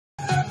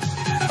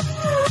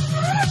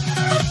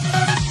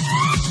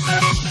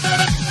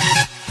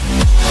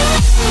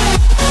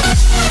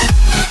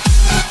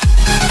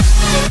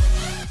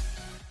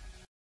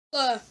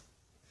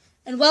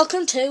and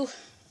welcome to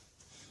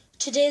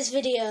today's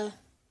video.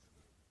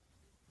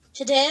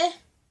 Today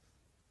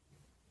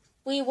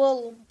we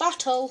will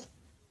battle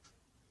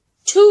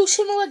two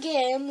similar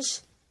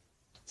games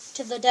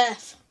to the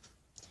death.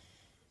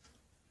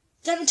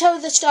 Let me tell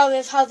you the story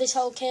of how this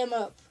all came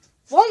up.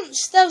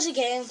 Once there was a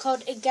game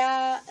called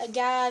Agaria.io,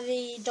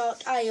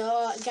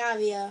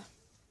 Agaria.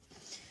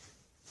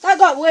 That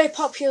got way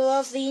popular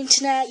over the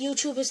internet.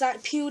 YouTubers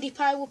like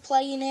PewDiePie were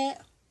playing it.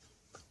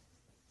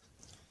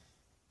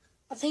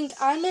 I think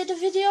I made a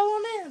video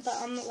on it, but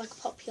I'm not like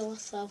popular,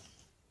 so.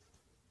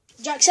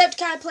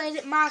 Jacksepticeye played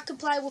it,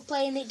 Markiplier were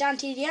playing it,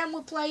 DanTDM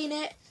were playing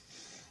it,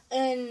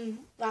 and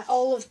like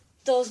all of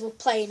those were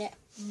playing it.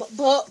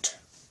 But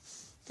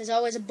there's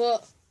always a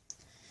but.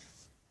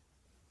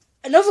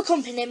 Another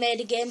company made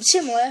a game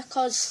similar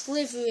called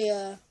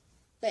Slivria,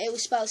 but it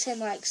was spelled same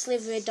like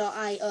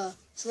Slivria.io.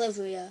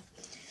 Slivria.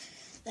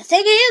 The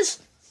thing is,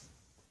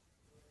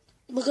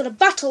 we're gonna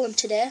battle them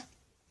today,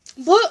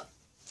 but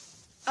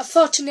I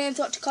thought of names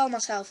what to call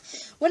myself.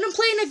 When I'm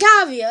playing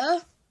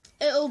Agaria,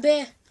 it'll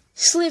be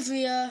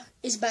Slivria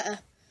is better.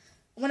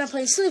 When I'm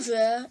playing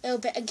Slivria, it'll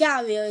be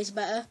Agaria is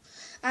better.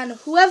 And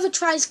whoever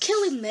tries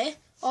killing me,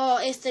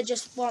 or if they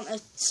just want a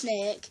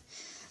snake,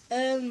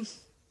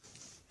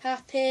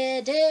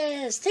 happy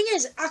days. Thing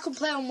is, I can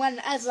play on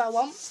whenever I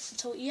want.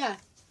 So yeah.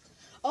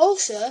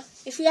 Also,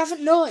 if you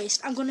haven't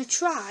noticed, I'm gonna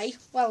try.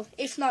 Well,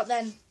 if not,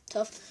 then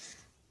tough.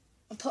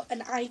 And put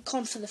an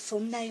icon for the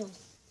thumbnail.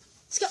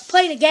 Let's get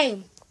playing a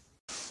game.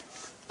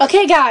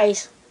 Okay,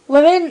 guys,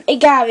 we're in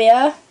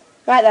Agaria.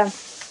 Right then.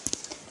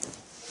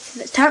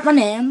 Let's type my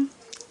name.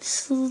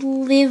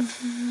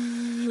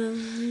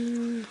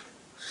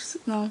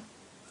 No.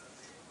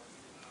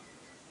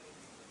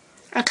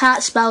 I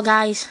can't spell,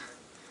 guys.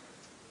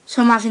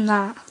 So I'm having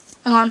that.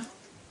 Hang on.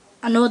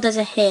 I know there's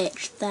a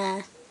H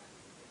there.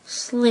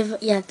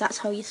 Yeah, that's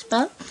how you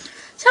spell it.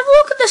 Let's have a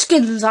look at the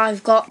skins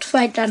I've got.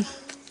 Right then.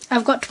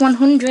 I've got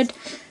 100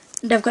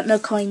 and I've got no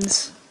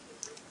coins.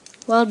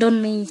 Well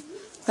done, me.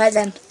 Right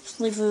then.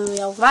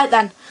 Slivria. Right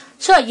then.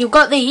 So, you've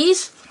got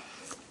these.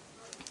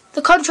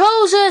 The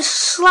controls are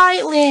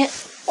slightly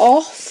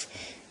off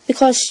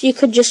because you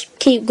could just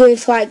keep going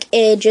for like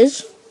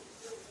ages.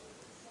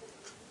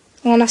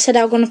 And when I said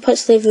I was going to put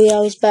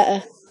Slivria is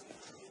better.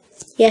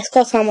 Yes, of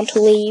course I want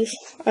to leave.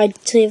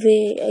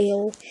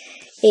 Slivria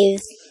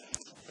is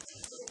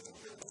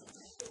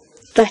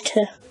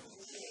better.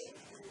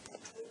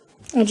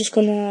 I'm just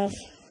going to have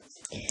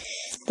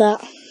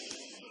that.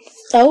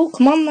 Oh,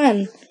 come on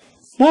then.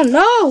 No,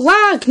 no,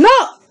 lag, no!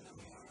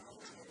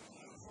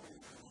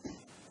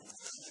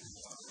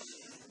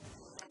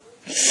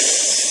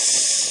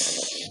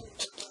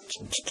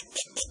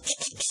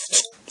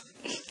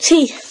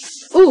 See,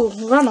 ooh,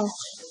 Ramos.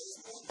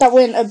 That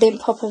went a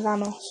bit pop of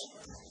Ramos.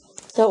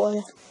 Don't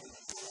worry.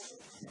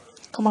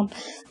 Come on,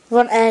 we're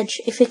on edge.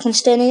 If we can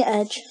stay near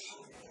edge,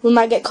 we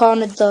might get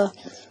cornered though.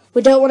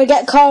 We don't want to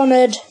get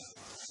cornered.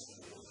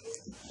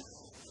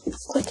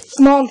 Quick,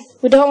 come on,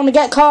 we don't want to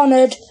get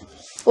cornered.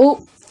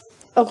 Oh,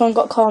 everyone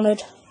got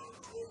cornered.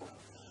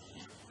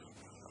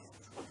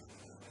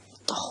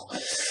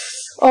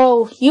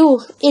 Oh,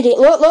 you idiot.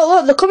 Look, look,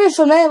 look, they're coming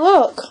for me,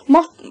 look.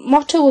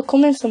 Motto were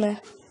coming for me.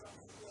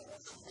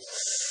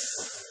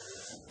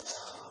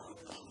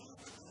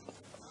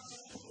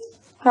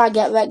 I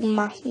get wrecked,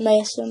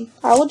 Mason.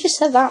 I would just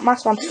say that,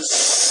 Mass one.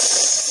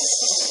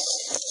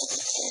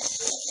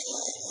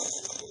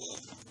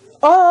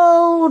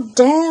 Oh,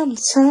 damn,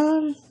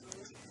 son.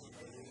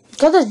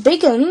 God, there's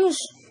big ones.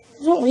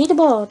 I don't read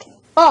about.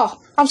 Oh,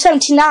 I'm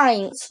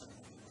 79th.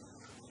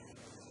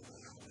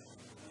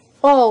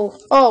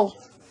 Oh,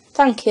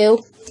 thank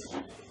you.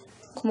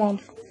 Come on.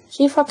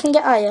 See if I can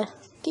get higher.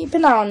 Keep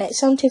an eye on it,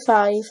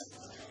 75.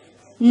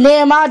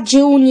 Neymar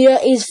Jr.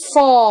 is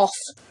 4th.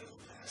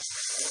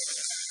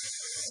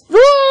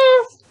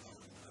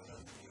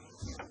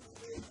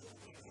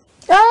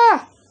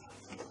 Ah!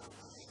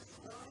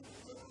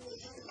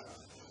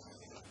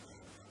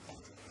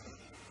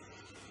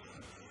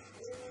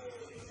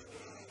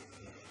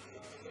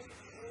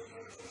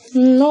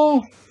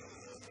 No.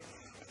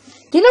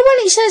 Do you know when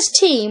it says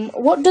team,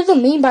 what does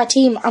it mean by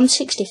team? I'm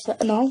 60.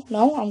 No,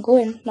 I'm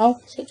going.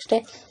 No,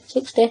 60,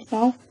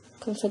 no. You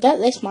can forget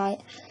this, mate.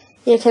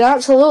 You can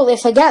absolutely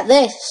forget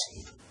this.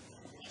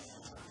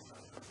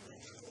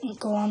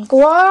 Go on,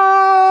 go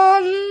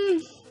on.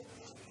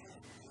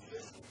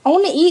 I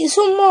want to eat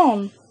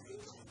someone.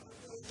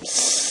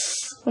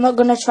 I'm not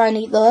going to try and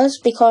eat those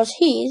because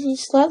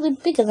he's slightly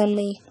bigger than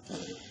me.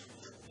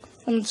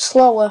 And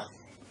slower.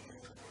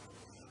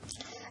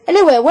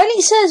 Anyway, when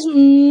it says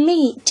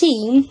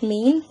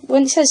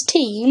when it says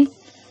team,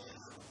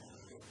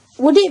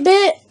 would it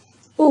be,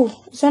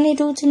 oh, is there any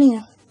dudes in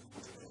here?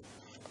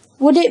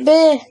 Would it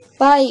be,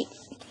 like,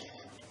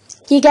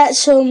 you get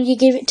some, you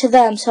give it to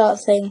them sort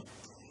of thing?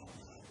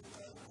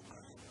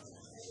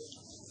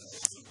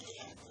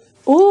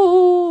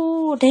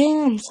 Ooh,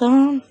 damn,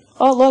 son.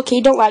 Oh, look,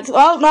 he don't like,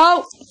 oh,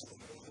 no!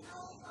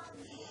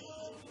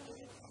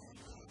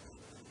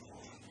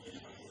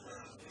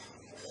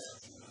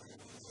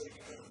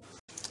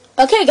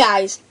 Okay,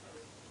 guys,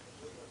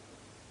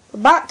 we're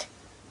back.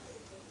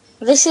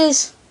 This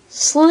is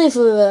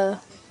Sliverer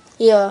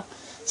here.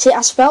 See,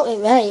 I spelt it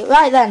right.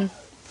 Right then,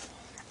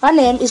 our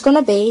name is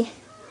gonna be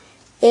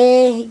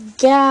Agar.io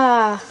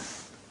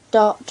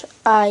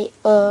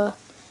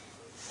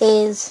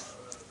is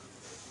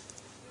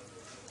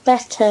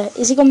better.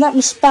 Is he gonna let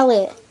me spell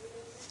it?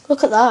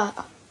 Look at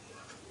that.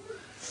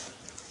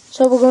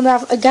 So we're gonna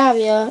have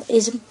Agaria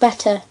is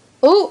better.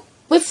 Oh,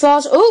 we've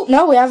froze. Oh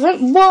no, we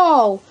haven't.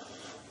 Whoa!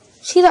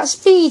 See that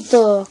speed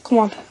though. Come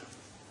on.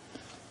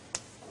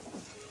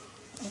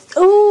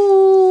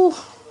 Ooh.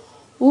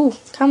 Ooh,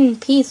 Cameron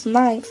Peace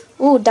knife.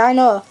 Ooh,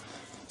 Dino.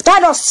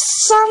 Dino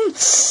son.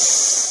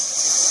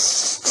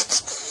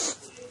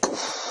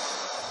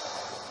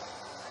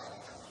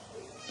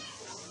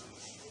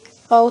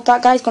 Oh,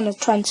 that guy's gonna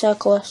try and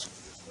circle us.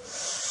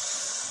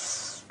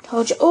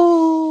 Told you.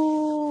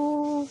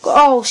 Oh,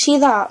 oh, see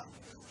that?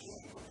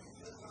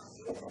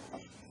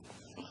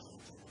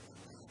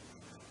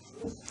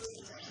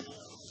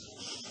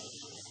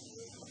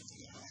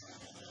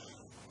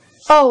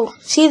 Oh,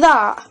 see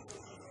that?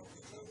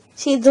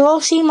 See, they'll all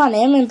see my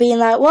name and being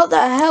like, what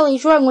the hell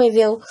is wrong with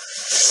you?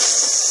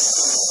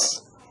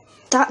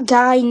 That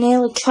guy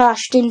nearly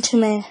crashed into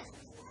me.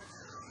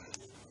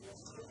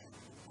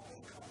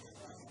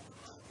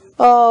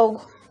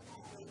 Oh.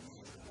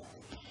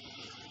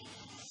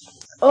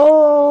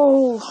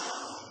 Oh.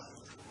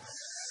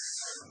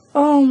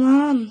 Oh,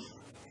 man.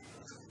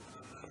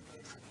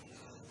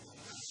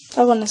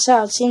 I want to say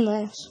I've seen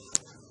this.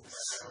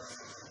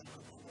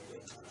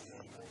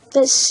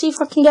 Let's see if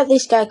I can get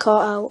this guy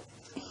caught out.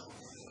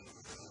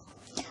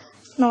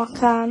 No, I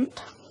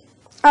can't.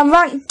 I'm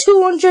ranked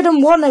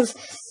 201 of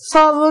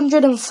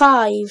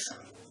 405.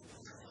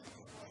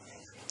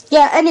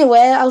 Yeah, anyway,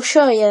 I'll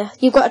show you.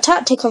 You've got a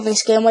tactic on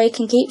this game where you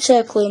can keep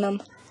circling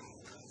them.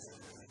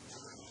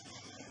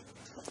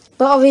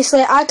 But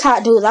obviously I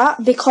can't do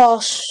that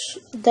because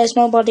there's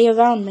nobody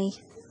around me.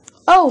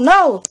 Oh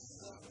no!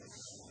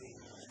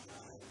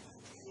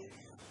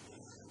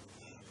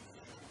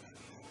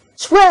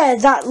 Swear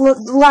that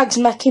lag's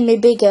making me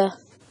bigger.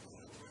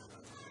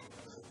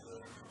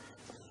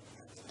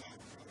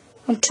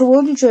 I'm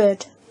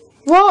 200.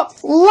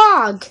 What?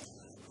 Lag?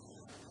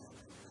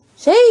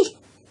 See?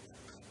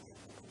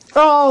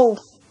 Oh.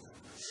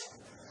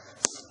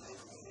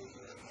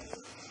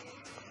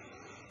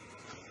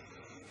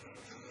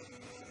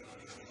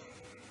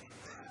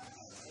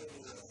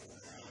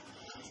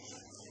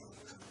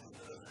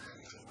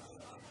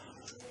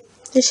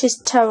 This is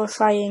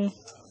terrifying.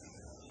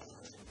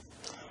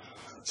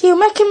 See, you're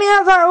making me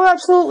out that I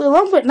absolutely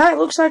love it. Now it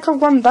looks like I've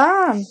gone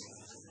down.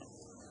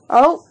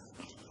 Oh.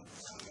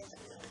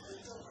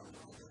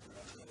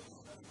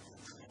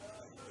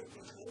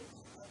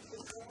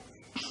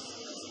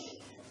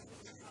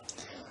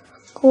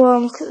 Go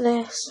on, look at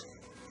this.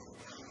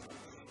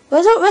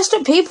 Where's that rest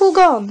of people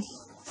gone?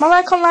 Am I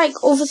like on like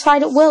other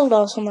side of world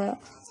or something?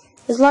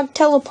 There's lag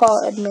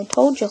teleported me.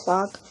 Told you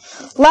lag.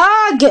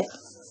 Lag!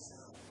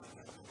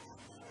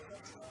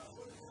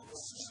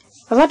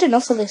 I've had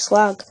enough of this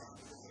lag.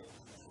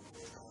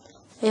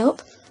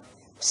 Yup.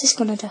 What's this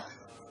gonna do?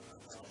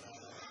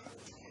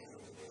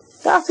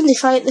 What happens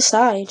if I hit the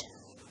side?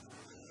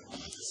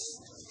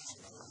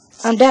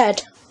 I'm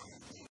dead.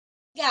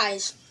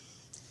 Guys,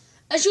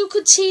 as you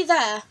could see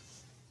there,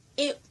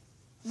 it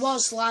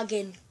was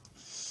lagging.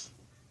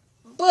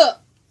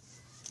 But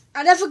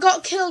I never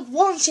got killed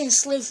once in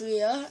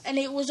Sliveria, and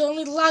it was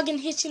only lagging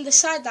hitting the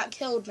side that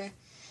killed me.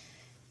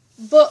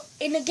 But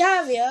in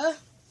Agaria,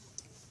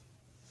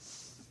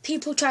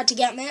 people tried to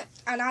get me,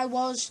 and I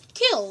was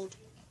killed.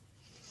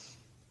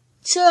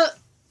 So,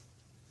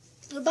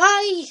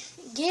 by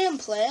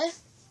gameplay,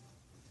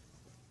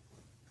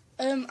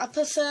 I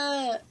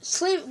prefer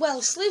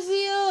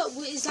Sliveria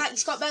is like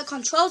it's got better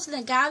controls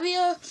than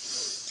Agaria,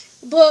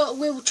 but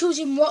we were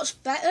choosing what's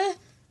better.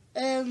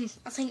 I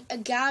think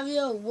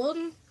Agaria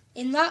won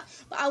in that,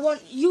 but I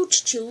want you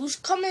to choose.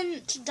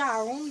 Comment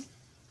down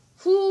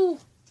who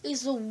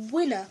is the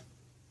winner.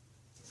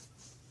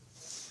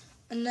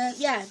 And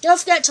yeah, don't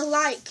forget to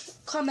like,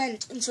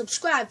 comment and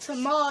subscribe for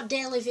more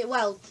daily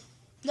well,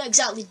 not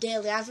exactly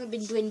daily, I haven't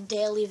been doing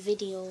daily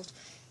videos,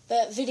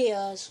 but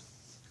videos.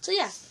 So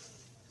yeah,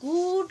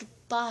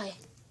 goodbye.